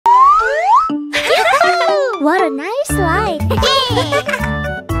What a nice slide!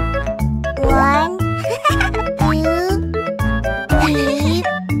 One, two, three,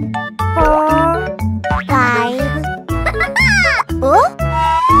 4, 5. Oh?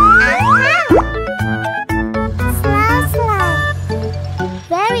 Slow, slow.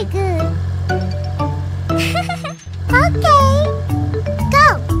 Very good. Okay. Go,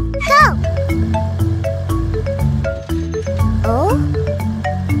 go. Oh?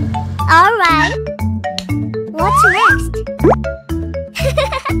 All right. What's next?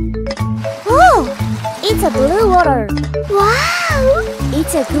 Oh, it's a blue water. Wow!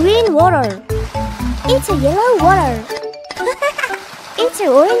 It's a green water. It's a yellow water. It's a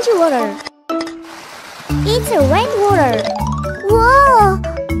orange water. It's a red water. Whoa!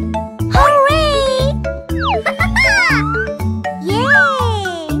 Hooray!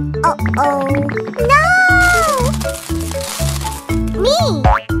 Yay! Uh-oh. No! Me!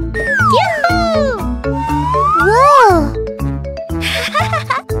 Yoo-hoo! Whoa!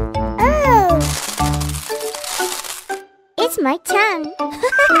 Oh! It's my turn.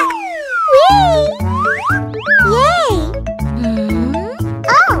 Whee! Yay!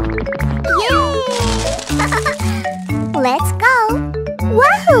 Oh! Yay! Let's go!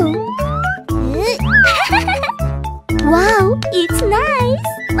 Wahoo! Wow, it's nice!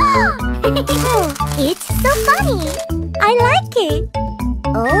 It's so funny! I like it!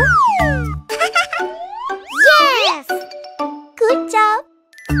 Oh? Yes! Good job!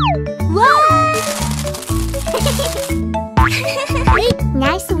 Wow!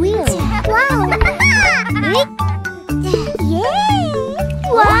 Nice wheel! Wow! Yay!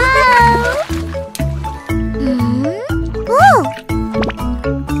 Wow! Oh!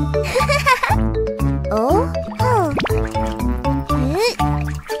 Oh? Oh!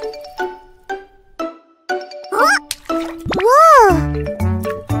 Whoa!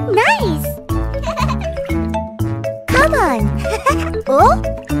 Nice! Come on! Oh?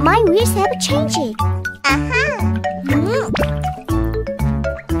 My wheels have changed.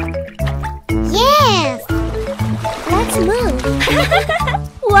 Yes! Let's move.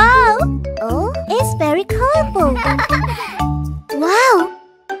 Wow! Oh, it's very colorful. Wow!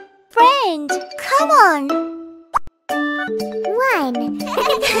 Friend, come on. 1, 2,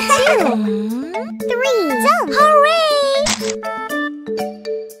 3. Jump! Hooray!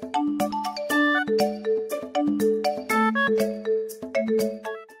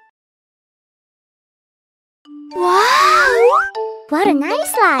 Wow! What a nice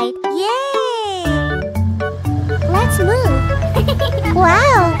slide! Yay! Let's move.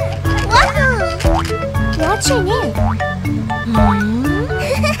 Wow! Wahoo! What's your name?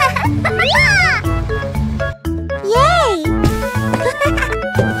 Yay!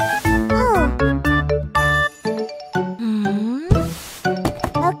 Oh.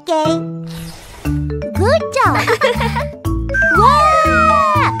 Okay. Good job.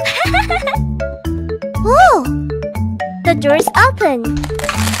 Wow! Oh! The door is open.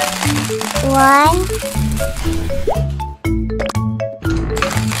 1,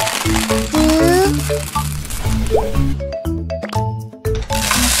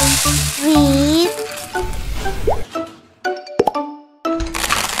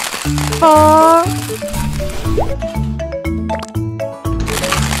 4,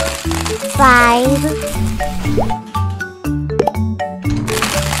 5,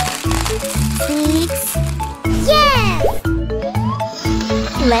 6. Yes!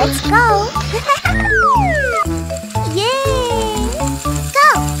 Let's go! Yay! Go!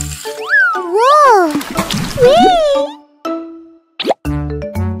 Whoa! Whee!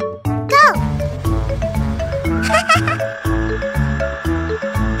 Go!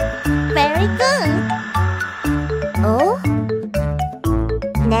 Very good! Oh?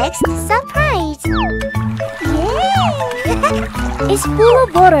 Next surprise! Yay! It's full of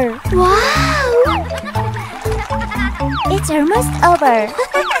water! Wow! It's almost over!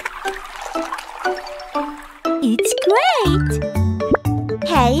 It's great!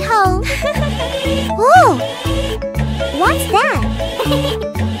 Hey ho! Oh! What's that?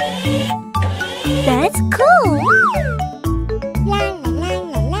 That's cool! La la la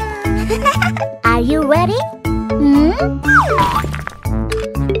la la! Are you ready?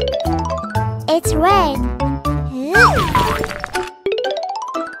 It's red.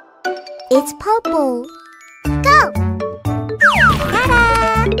 It's purple. Go!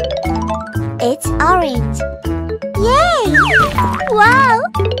 Ta-da! It's orange. Yay! Wow!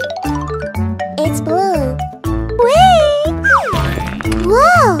 It's blue. Whee!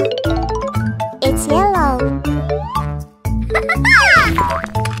 Whoa! It's yellow.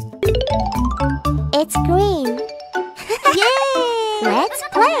 It's green. Yay! Let's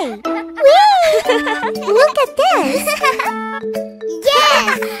play. Whee! Look at this!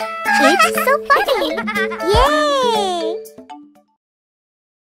 Yes! It's so funny! Yay!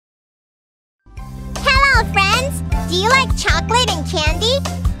 Hello, friends! Do you like chocolate and candy?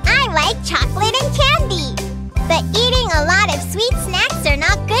 I like chocolate and candy! But eating a lot of sweet snacks are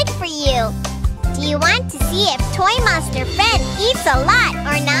not good for you. Do you want to see if Toy Monster Friend eats a lot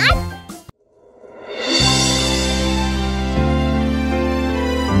or not?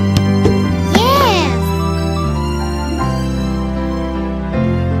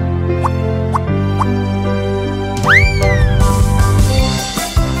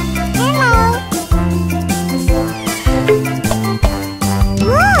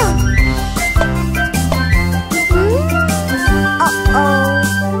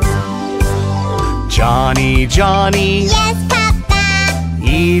 Johnny, yes, Papa.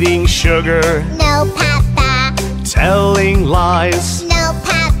 Eating sugar, no, Papa. Telling lies, no,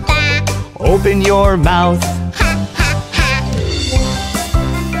 Papa. Open your mouth, ha, ha, ha.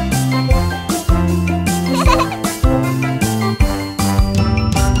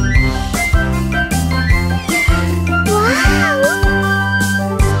 Wow!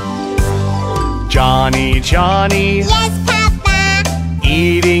 Johnny, yes, Papa.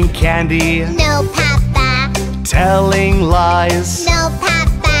 Eating candy, no, Papa. Telling lies, no,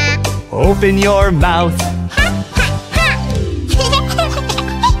 Papa. Open your mouth, ha, ha, ha.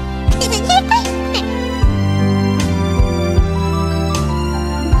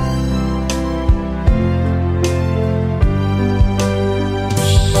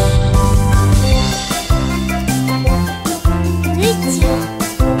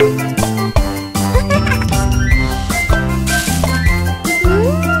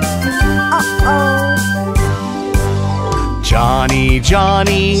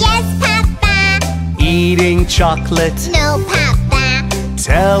 Johnny, yes, Papa. Eating chocolate, no, Papa.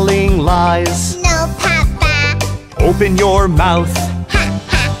 Telling lies, no, Papa. Open your mouth, ha,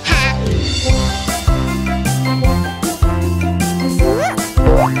 ha, ha.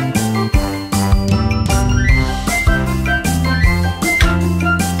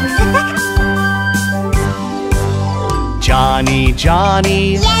 Johnny,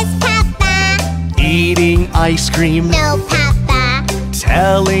 yes, Papa. Eating ice cream, no, Papa.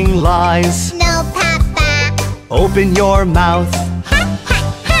 Telling lies, no, Papa. Open your mouth, ha, ha,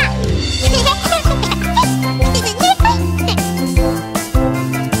 ha.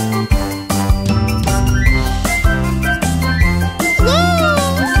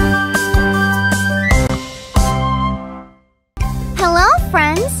 Hello,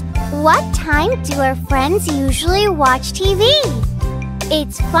 friends. What time do our friends usually watch TV?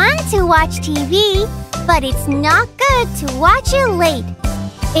 It's fun to watch TV, but it's not good to watch it late.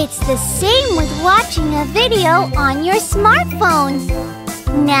 It's the same with watching a video on your smartphone.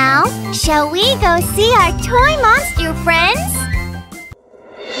 Now, shall we go see our toy monster friends?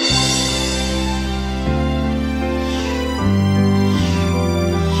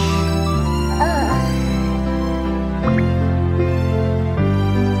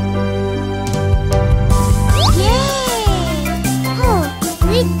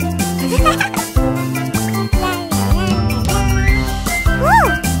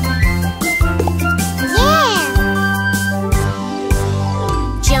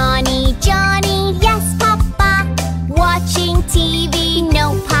 Johnny, yes, Papa. Watching TV,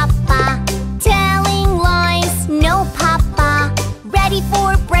 no, Papa. Telling lies, no, Papa. Ready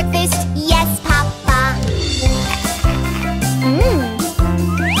for breakfast, yes, Papa.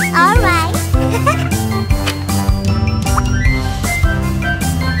 All right.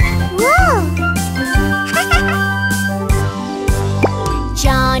 Whoa.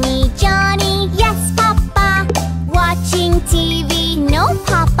 Johnny, yes, Papa. Watching TV, no,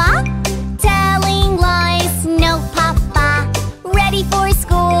 Papa. Telling lies, no, Papa. Ready for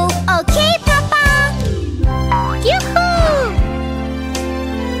school, okay, Papa. Yoo-hoo!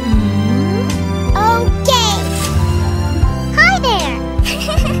 Okay. Hi there.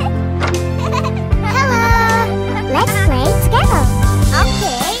 Hello. Let's play together.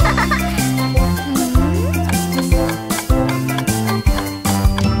 Okay.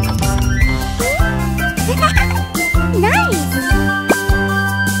 Nice.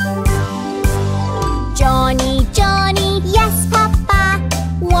 Johnny, yes, Papa.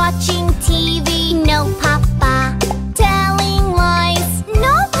 Watching TV, no, Papa. Telling lies,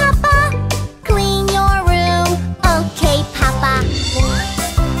 no, Papa. Clean your room, okay, Papa.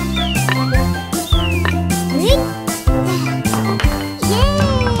 Yay!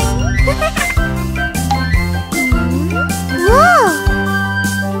 Whoa!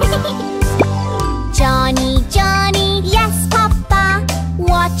 Johnny, yes, Papa.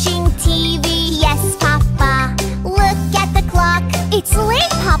 Watching TV, It's late,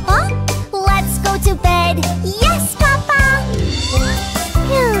 Papa. Let's go to bed. Yes, Papa.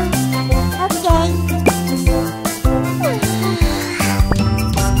 Phew. Okay. Good night.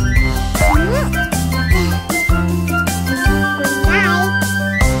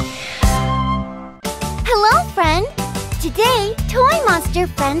 Hello, friend. Today, Toy Monster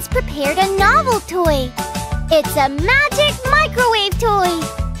Friends prepared a novel toy. It's a magic microwave toy.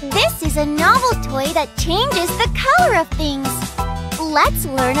 This is a novel toy that changes the color of things. Let's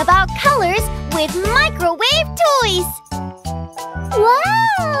learn about colors with microwave toys.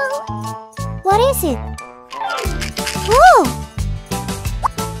 Wow! What is it? Whoa!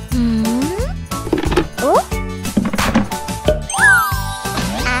 Oh?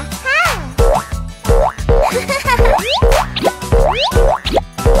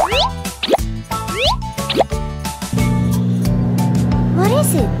 What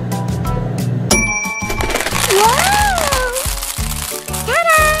is it? Wow!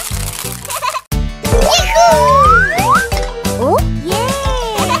 Ta-da! Yahoo! Oh,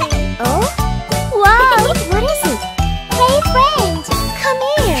 yay! Oh? Wow! What is it? Hey, friend! Come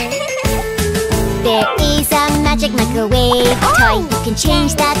here! There is a magic microwave toy. You can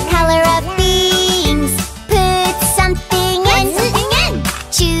change the color of things. Put something in.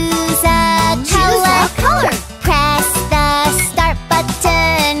 Choose a color. Press the start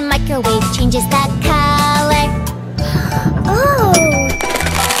button. Microwave changes the color. Oh,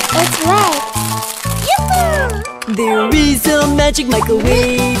 it's red. Yoo-hoo! There is a magic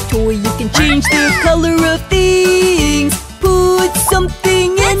microwave toy. You can change the color of things. Put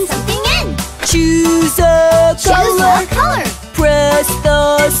something in. Choose a color. Press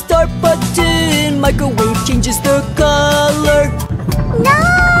the start button. Microwave changes the color. No!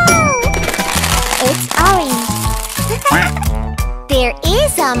 It's orange. There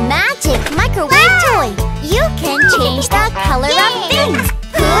is a magic microwave toy. You can change the color of things.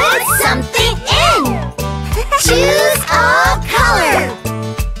 Put something in. Choose a color.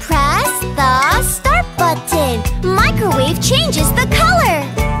 Press the start button. Microwave changes the color.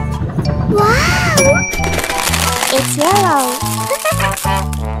 Wow! It's yellow.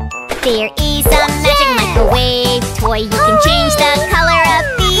 There is a magic microwave toy. You can change the color of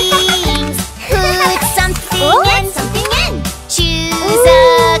things. Put something in. Choose a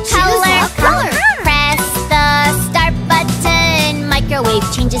color. Press the start button. Microwave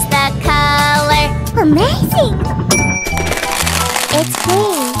changes the color. Amazing! It's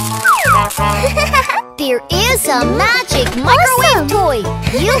green. There is a magic microwave toy.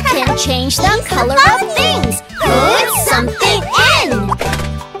 You can change the color of things. Put something in.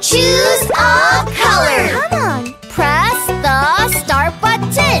 Choose a color. Come on. Press the start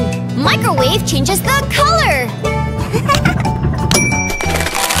button. Microwave changes the color.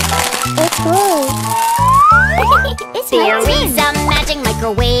 It's blue. There is a magic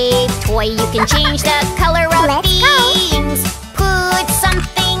microwave toy. You can change the color of things. Put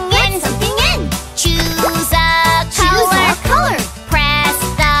something in. Choose a color. Press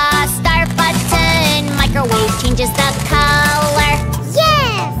the start button. Microwave changes the color.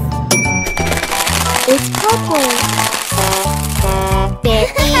 Yes! It's purple. There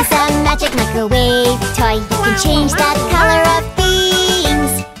is a magic microwave toy. You can change the color of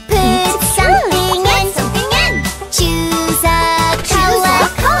things. Put something in. Choose a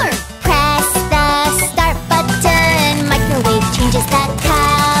color. Press the start button. Microwave changes the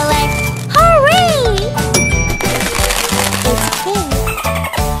color. Hooray! It's pink.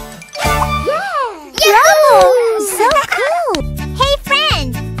 Yeah! Yahoo! So cool! Hey friend,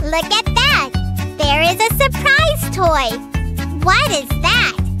 look at that! There is a surprise toy. What is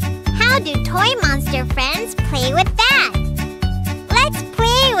that? How do Toy Monster friends play with that? Let's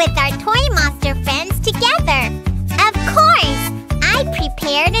play with our Toy Monster friends together. Of course! I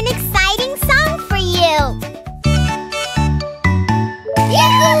prepared an exciting song for you.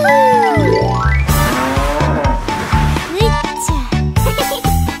 Yahoo!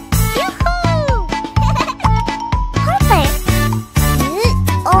 Yoo-hoo! Perfect!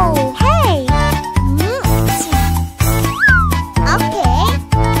 Oh, hey! Okay,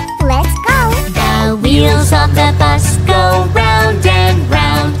 let's go. The wheels of the bus go round and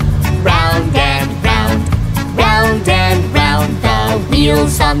round. Round and round. Round and round. The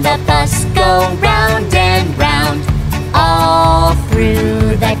wheels on the bus go round and round. All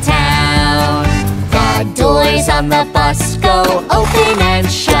through the town. The doors on the bus go open and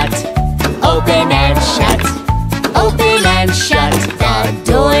shut. Open and shut. Open and shut. The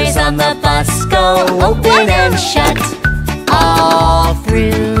doors on the bus go open and shut. All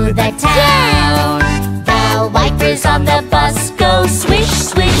through the town. The wipers on the bus go swish,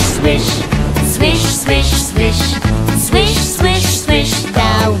 swish, swish. Swish, swish, swish. Swish, swish, swish.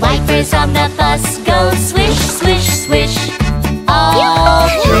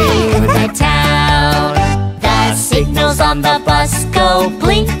 go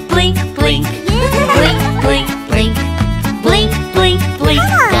blink, blink, blink. Blink, blink, blink. Blink, blink, blink.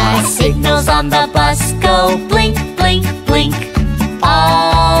 The signals on the bus go blink, blink, blink.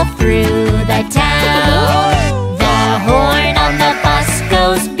 All through the town. The horn on the bus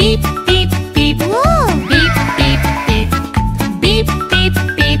goes beep, beep, beep. Beep, beep, beep. Beep, beep,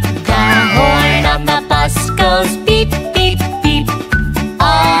 beep. The horn on the bus goes beep, beep, beep.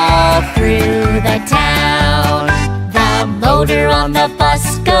 All through the town. The motor on the bus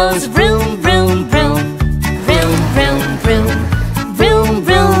goes vroom, vroom, vroom. Vroom, vroom, vroom. Vroom,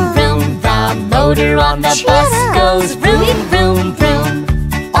 vroom, vroom. The motor on the bus goes vroom, vroom, vroom.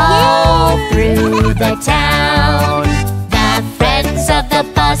 All through the town. The friends of the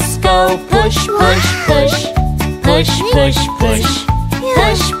bus go push, push, push. Push, push, push.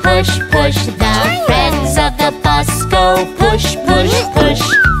 Push, push, push. The friends of the bus go push, push, push.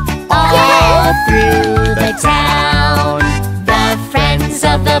 All through the town. The friends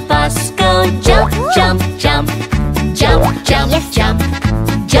of the bus go jump, jump, jump. Jump, jump, jump.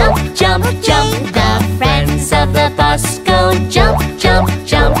 Jump, jump, jump. The friends of the bus go jump, jump,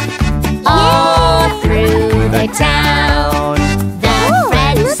 jump. All through the town. The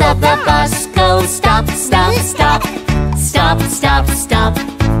friends of the bus go stop, stop, stop. Stop, stop, stop.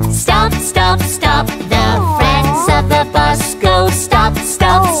 Stop, stop, stop. The friends of the bus go stop,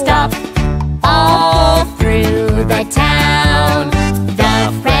 stop, stop. All through the town.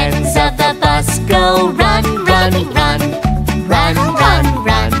 The friends of the bus go run, run, run. Run, run,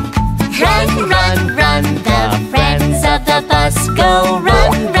 run. Run, run, run. The friends of the bus go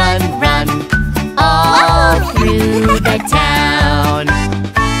run, run, run. All through the town.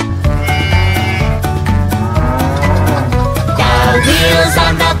 The wheels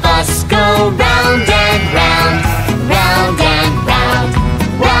on the bus go round and round. Round and round.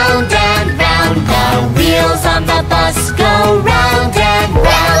 Round and round. The wheels on the bus go round and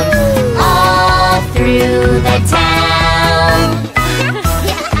round. All through the town.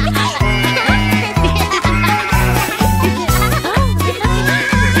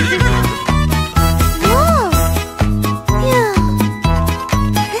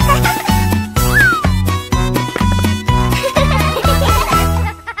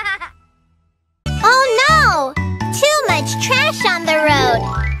 Oh no! Too much trash on the road.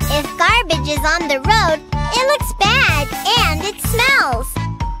 If garbage is on the road, it looks bad and it smells.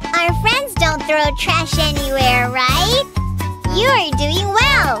 Our friends don't throw trash anywhere, right? You are doing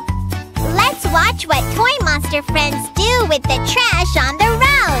well. Let's watch what Toy Monster friends do with the trash on the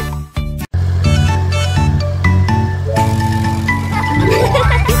road.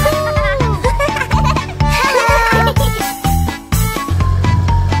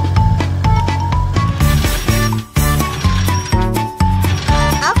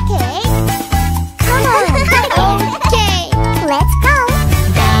 Okay. Come on. Okay. Let's go.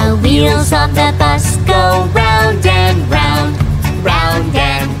 The wheels on the bus go round and round. Round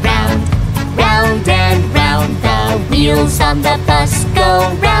and round. Round and round. The wheels on the bus go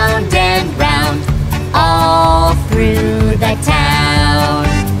round and round. All through the town.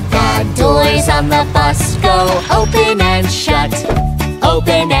 The doors on the bus go open and shut.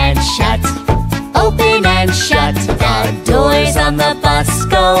 Open and shut. Open and shut. The doors on the bus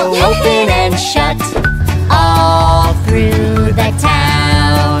go open and shut. All through the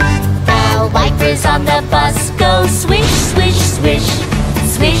town. The wipers on the bus go swish, swish, swish.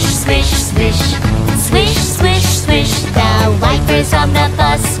 Swish, swish, swish. Swish, swish, swish. The wipers on the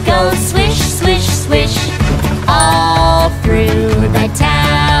bus go swish, swish, swish. All through the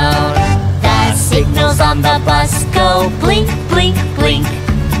town. The signals on the bus go blink, blink, blink.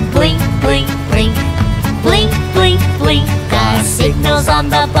 Blink, blink, blink. Blink, blink, blink. The signals on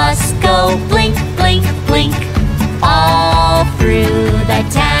the bus go blink, blink, blink. All through the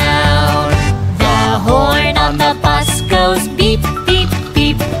town. The horn on the bus goes beep, beep,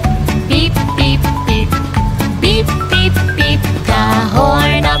 beep. Beep, beep, beep. Beep, beep, beep. The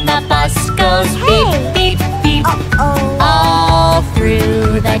horn on the bus goes beep, beep, beep. All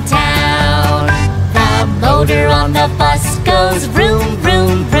through the town. The motor on the bus goes vroom,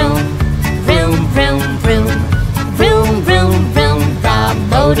 vroom, vroom. Vroom, vroom, vroom. Vroom, vroom, vroom. The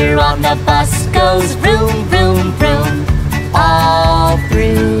motor on the bus goes vroom, vroom, vroom. All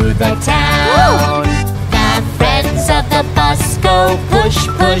through the town. The friends of the bus go push,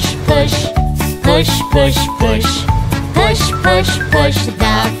 push, push. Push, push, push. Push, push, push.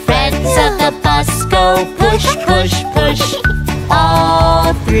 The friends of the bus go push, push, push.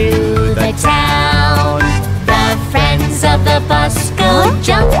 All through the town. The friends of the bus go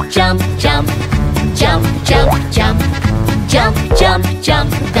jump, jump, jump. Jump, jump, jump. Jump, jump, jump.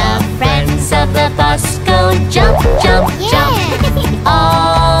 The friends of the bus go jump, jump, jump.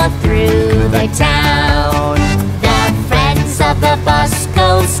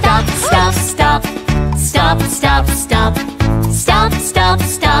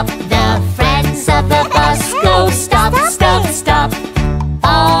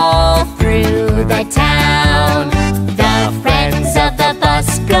 the town. The friends of the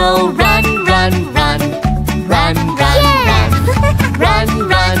bus go run, run, run. Run, run, run. Run,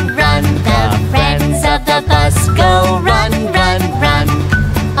 run, run. The friends of the bus go run, run, run.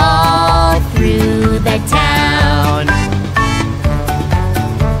 All through the town.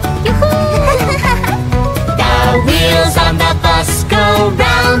 The wheels on the bus go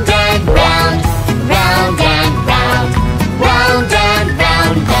round and round. Round and round. Round and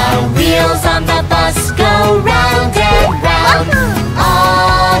round. The wheels on the bus go round and round.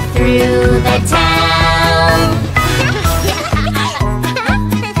 All through the town.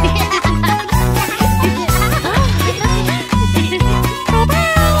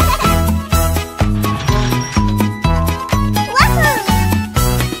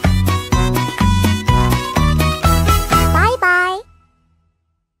 Bye-bye.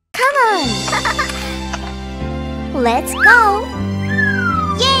 Come on. Let's go.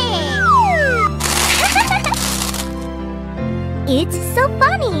 Yay! It's so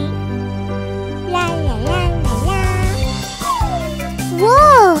funny. La la la la la.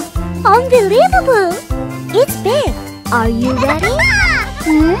 Whoa! Unbelievable! It's big. Are you ready?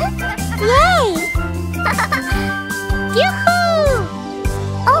 Yay! Yoo-hoo!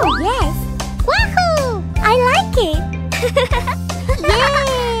 Oh yes! Wahoo! I like it. Yay!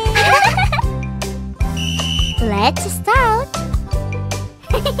 Let's start.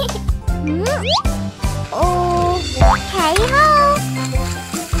 Oh, hey ho!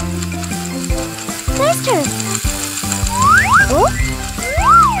 Faster! Oh?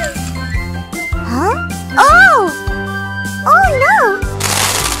 Huh? Oh! Oh no!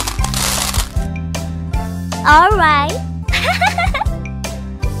 All right.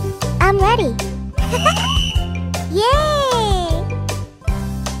 I'm ready. Yay!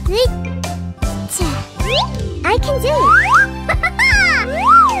 I can do it.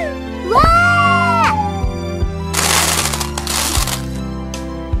 Wow!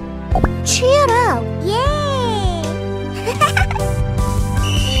 Cheer up! Yay!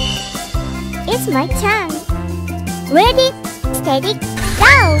 It's my turn. Ready, steady,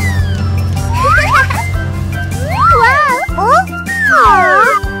 go! Wow! Oh! Aww.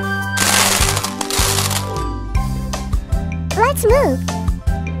 Let's move.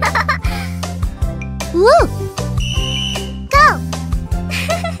 Look! Go!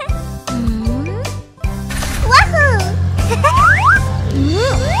 Wahoo!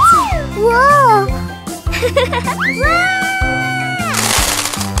 Whoa!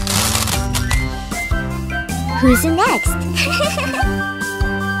 Who's next?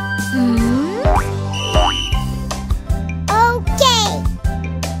 Okay!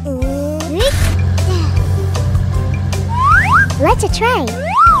 Let's try.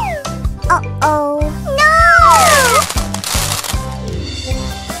 Uh-oh. No!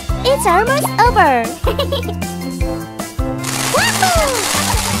 It's almost over. Wahoo!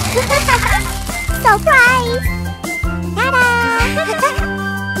 Surprise! Ta-da!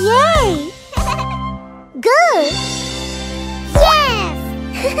 Yay! Good! Yes!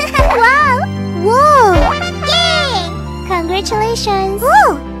 Wow! Whoa! Yay! Congratulations! Whoa!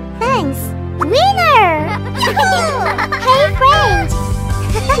 Thanks! Winner! Hey friends!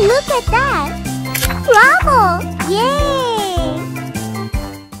 Look at that! Bravo! Yay!